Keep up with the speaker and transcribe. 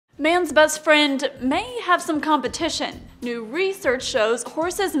Man's best friend may have some competition. New research shows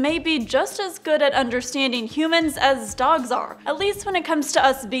horses may be just as good at understanding humans as dogs are, at least when it comes to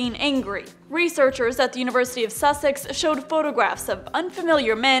us being angry. Researchers at the University of Sussex showed photographs of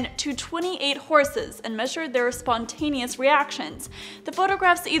unfamiliar men to 28 horses and measured their spontaneous reactions. The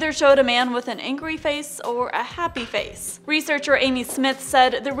photographs either showed a man with an angry face or a happy face. Researcher Amy Smith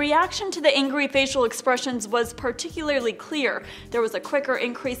said the reaction to the angry facial expressions was particularly clear. There was a quicker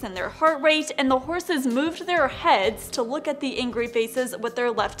increase in their heart rate, and the horses moved their heads to look at the angry faces with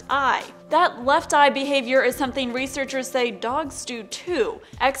their left eye. That left eye behavior is something researchers say dogs do too.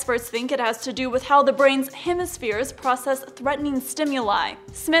 Experts think it has to do with how the brain's hemispheres process threatening stimuli.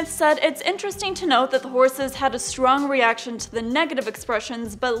 Smith said it's interesting to note that the horses had a strong reaction to the negative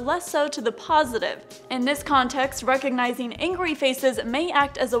expressions, but less so to the positive. In this context, recognizing angry faces may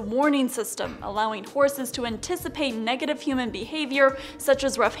act as a warning system, allowing horses to anticipate negative human behavior, such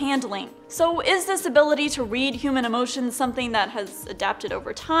as rough handling. So is this ability to read human emotions something that has adapted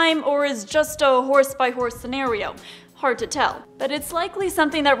over time, or is just a horse-by-horse scenario? Hard to tell, but it's likely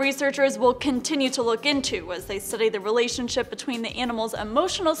something that researchers will continue to look into as they study the relationship between the animal's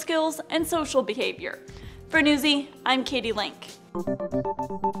emotional skills and social behavior. For Newsy, I'm Katie Link.